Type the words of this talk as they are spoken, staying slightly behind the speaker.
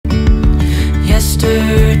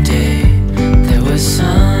yesterday. There was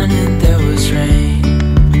sun and there was rain,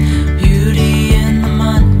 beauty in the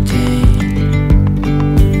mundane.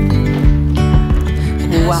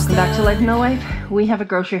 Welcome back to Life in the Life. We have a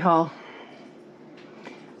grocery haul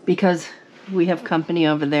because we have company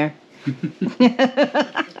over there.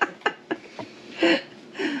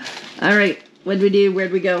 All right, what did we do?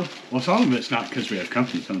 Where'd we go? Well, some of it's not because we have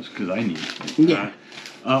company, some of it's because I need it. Yeah.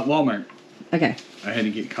 Walmart. Okay. I had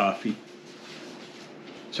to get coffee.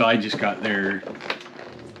 So I just got there.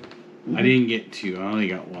 I didn't get two. I only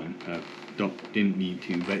got one. Didn't need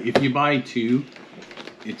two. But if you buy two,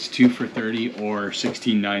 it's 2 for $30 or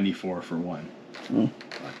 $16.94 for one.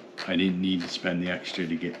 I didn't need to spend the extra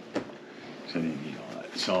to get, because I didn't need all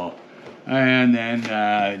that. So, and then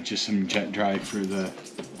just some Jet Dry for the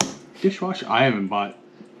dishwasher. I haven't bought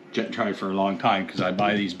Jet Dry for a long time because I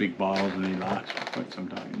buy these big bottles and they last for quite some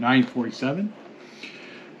time. $9.47.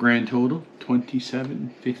 Grand total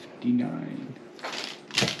 $27.59.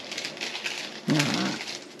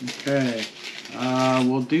 Okay,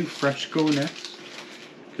 we'll do FreshCo next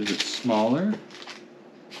because it's smaller.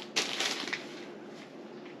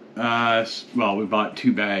 Well, we bought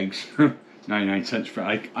 2 bags, 99 cents for.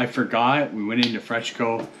 I forgot we went into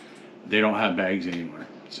FreshCo. They don't have bags anymore,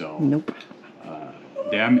 so nope.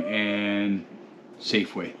 Them and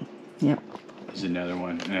Safeway. Yep. Is another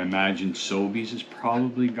one. And I imagine Sobeys is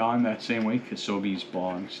probably gone that same way because Sobeys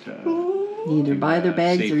belongs to either buy their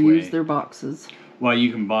bags Safeway. or use their boxes. Well,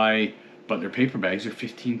 you can buy, but their paper bags are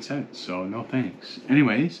 15 cents, so no thanks.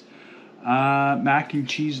 Anyways, mac and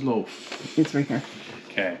cheese loaf. It's right here.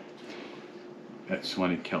 Okay. That's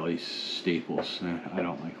one of Kelly's staples. I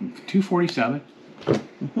don't like them. $2.47.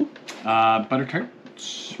 Butter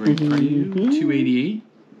tarts right in front of you. $2.88.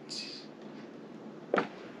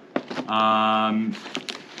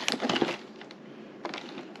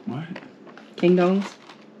 What? King Dongs?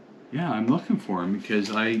 Yeah, I'm looking for them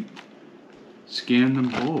because I scanned them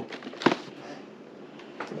both.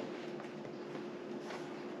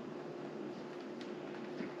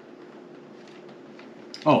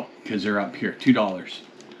 Oh, because they're up here, $2.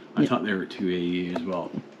 I thought they were $2.80 as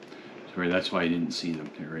well. Sorry, that's why I didn't see them.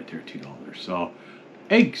 They're right there, $2. So,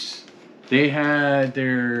 eggs. They had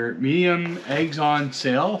their medium eggs on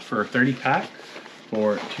sale for a 30-pack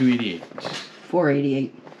for $2.88.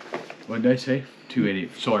 $4.88. What did I say?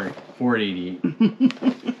 $2.88. Sorry,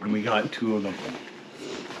 $4.88. And we got 2 of them.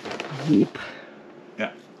 Yep.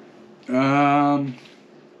 Yeah.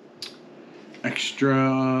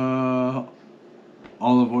 Extra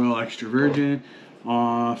olive oil, extra virgin,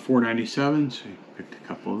 $4.97. So we picked a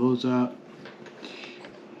couple of those up.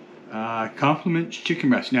 Compliments chicken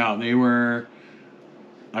breast. Now they were.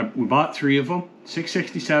 We bought 3 of them.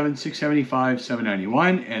 $6.67, $6.75,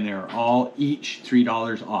 $7.91, and they're all each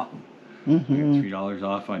 $3 off. $3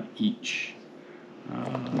 off on each.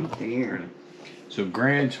 There. So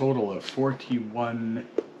grand total of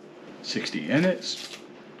 $41.60, and it's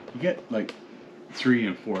you get like 3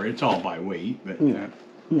 and 4. It's all by weight, but yeah.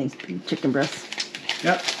 Nice big chicken breasts.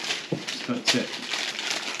 Yep. So that's it.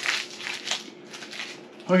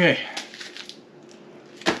 Okay.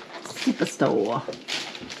 Superstore.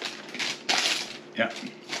 Yeah.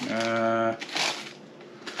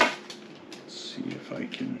 Let's see if I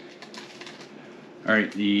can. All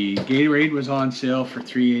right, the Gatorade was on sale for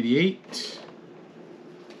 $3.88,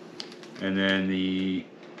 and then the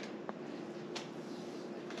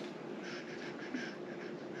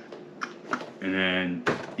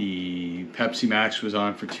Pepsi Max was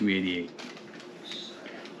on for $2.88.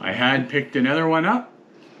 I had picked another one up,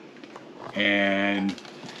 and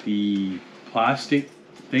the plastic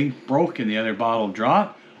thing broke and the other bottle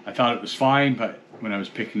dropped. I thought it was fine, but when I was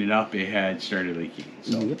picking it up, it had started leaking.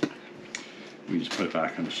 So we just put it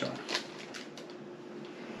back on the shelf.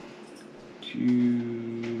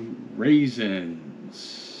 2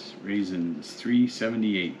 raisins. Raisins,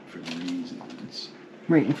 $3.78 for the raisins.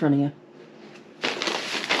 Right in front of you.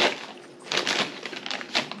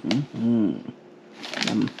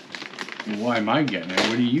 Why am I getting it?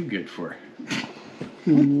 What are you good for?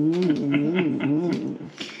 Where'd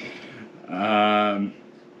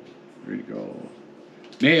it go?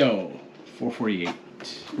 Mayo, $4.48.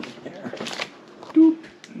 There. Doop.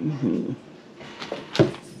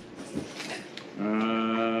 I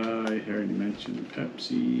already mentioned the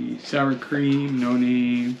Pepsi. Sour cream, no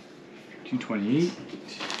name, $2.28.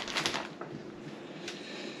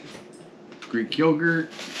 Greek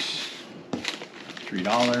yogurt,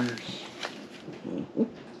 $3.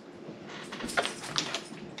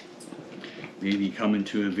 Maybe coming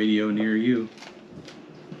to a video near you.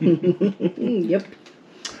 Yep.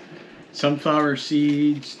 Sunflower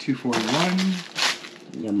seeds, $2.41.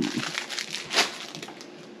 Yum.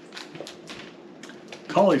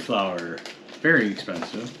 Cauliflower, very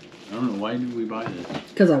expensive. I don't know, why did we buy this?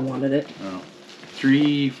 Because I wanted it. Oh,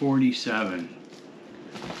 $3.47.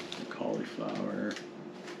 Cauliflower.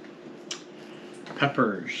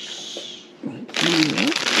 Peppers.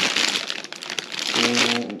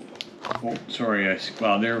 Oh, sorry,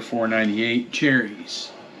 well, they were $4.98.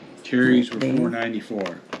 Cherries. Cherries were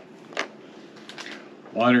 $4.94.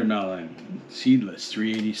 Watermelon, seedless,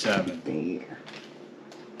 $3.87. There.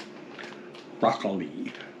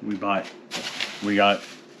 Broccoli. We got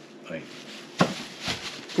like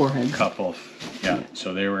 4 a heads. couple. Yeah.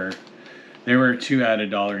 So they were two at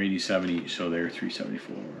 $1.87 each. So they were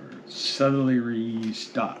 $3.74. Celery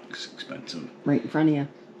stalks, expensive. Right in front of you.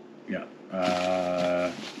 Yeah.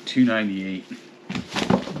 $2.98.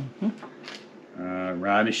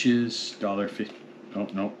 Radishes, $1.50. Oh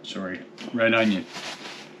no, sorry. Red onion.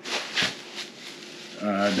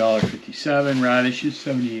 $1.57. Radishes,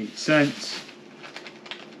 78 cents.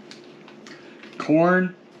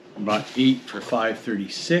 Corn, about 8 for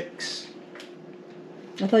 $5.36.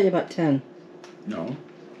 I thought you about 10. No,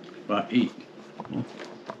 about 8.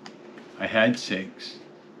 I had 6,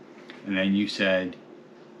 and then you said,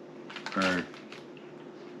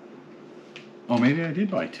 maybe I did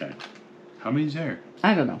buy 10. How many's there?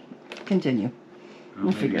 I don't know. Continue. Oh, We'll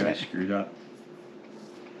maybe figure it I out. screwed up.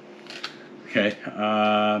 Okay.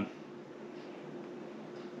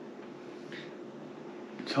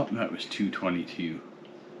 Something that was $2.22.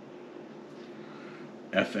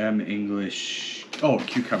 FM English. Oh,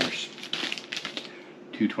 cucumbers.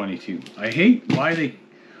 $2.22. I hate why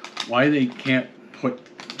they can't put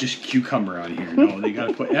just cucumber on here. No, they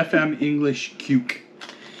gotta put FM English cuke.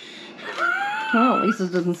 Oh, at least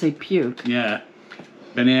it doesn't say puke. Yeah.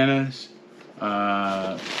 Bananas.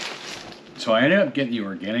 So I ended up getting the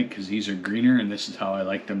organic because these are greener, and this is how I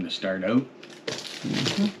like them to start out.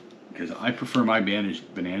 Because I prefer my bananas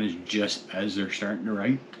just as they're starting to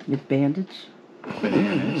ripe. Your bandage?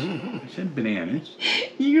 Bananas. I said bananas.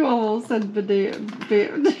 You almost said banana.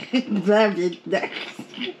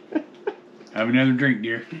 Have another drink,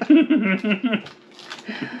 dear.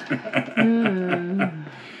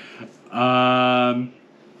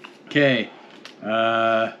 Okay.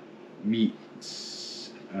 Meats.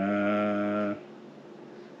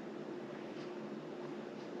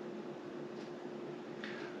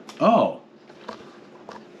 Oh.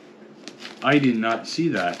 I did not see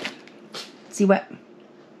that. See what?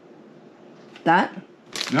 That?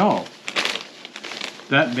 No.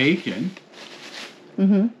 That bacon.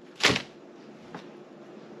 Mm-hmm.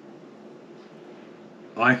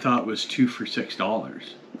 I thought was 2 for $6.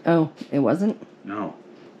 Oh, it wasn't? No.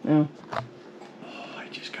 Oh. Oh, I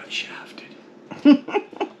just got shafted.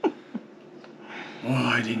 Oh,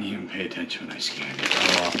 I didn't even pay attention when I scanned it.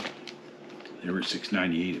 Oh, well. They were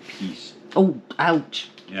 $6.98 a piece. Oh, ouch.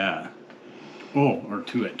 Yeah. Oh, or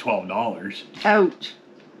 2 at $12. Ouch.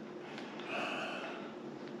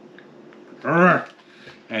 Urgh.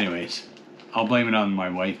 Anyways, I'll blame it on my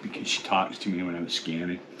wife because she talks to me when I was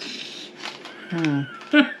scanning.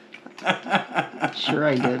 Sure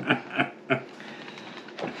I did.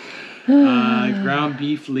 Ground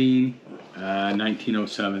beef lean,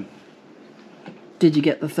 1907. Did you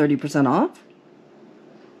get the 30% off?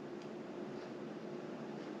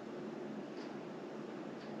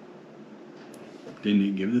 Didn't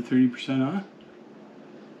it give the 30% off?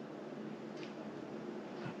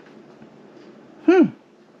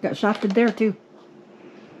 Got shafted there too.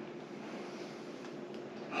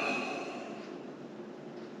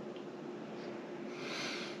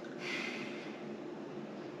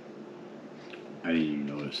 I didn't even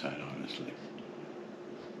notice that, honestly.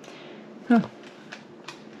 Huh.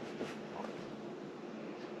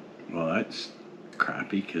 Well, that's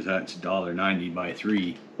crappy because that's $1.90 by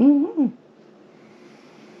 3. Mm-hmm.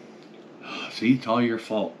 See, it's all your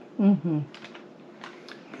fault. Mm-hmm.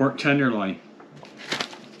 Pork tenderloin,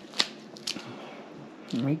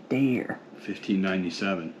 Right there.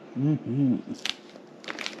 $15.97. Mm-hmm.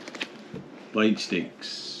 Blade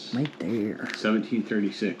steaks, Right there.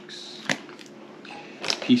 $17.36.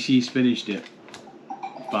 PC spinach dip,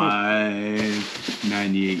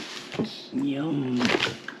 $5.98. Yum.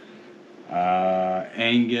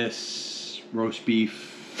 Angus roast beef,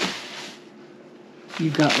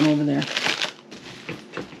 You've got one over there.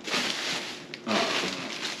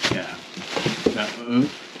 yeah. That,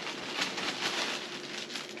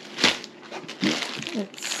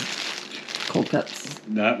 It's cold cuts.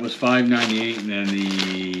 that was $5.98, and then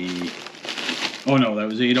the that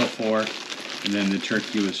was $8.04, and then the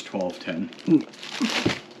turkey was $12.10,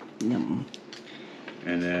 Yum.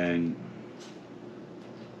 and then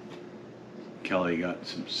Kelly got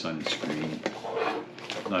some sunscreen.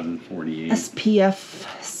 1148.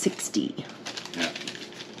 SPF 60. Yeah.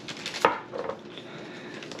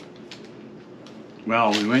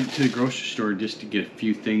 Well, we went to the grocery store just to get a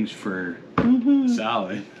few things for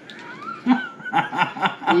salad.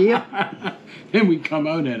 Yep. Then we come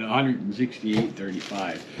out at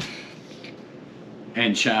 168.35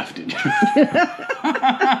 and shafted.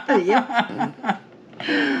 Yep.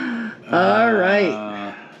 All right.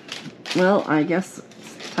 Well, I guess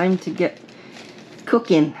it's time to get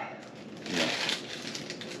cooking. Yeah.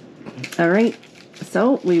 All right.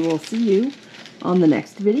 So we will see you on the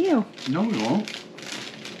next video. No, we won't.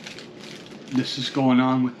 This is going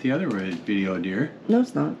on with the other video, dear. No,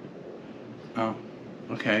 it's not. Oh,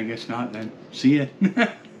 okay. I guess not then. See ya.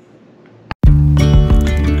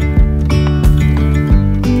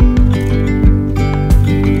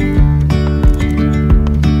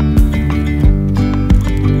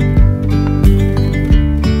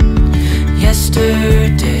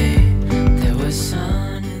 Yesterday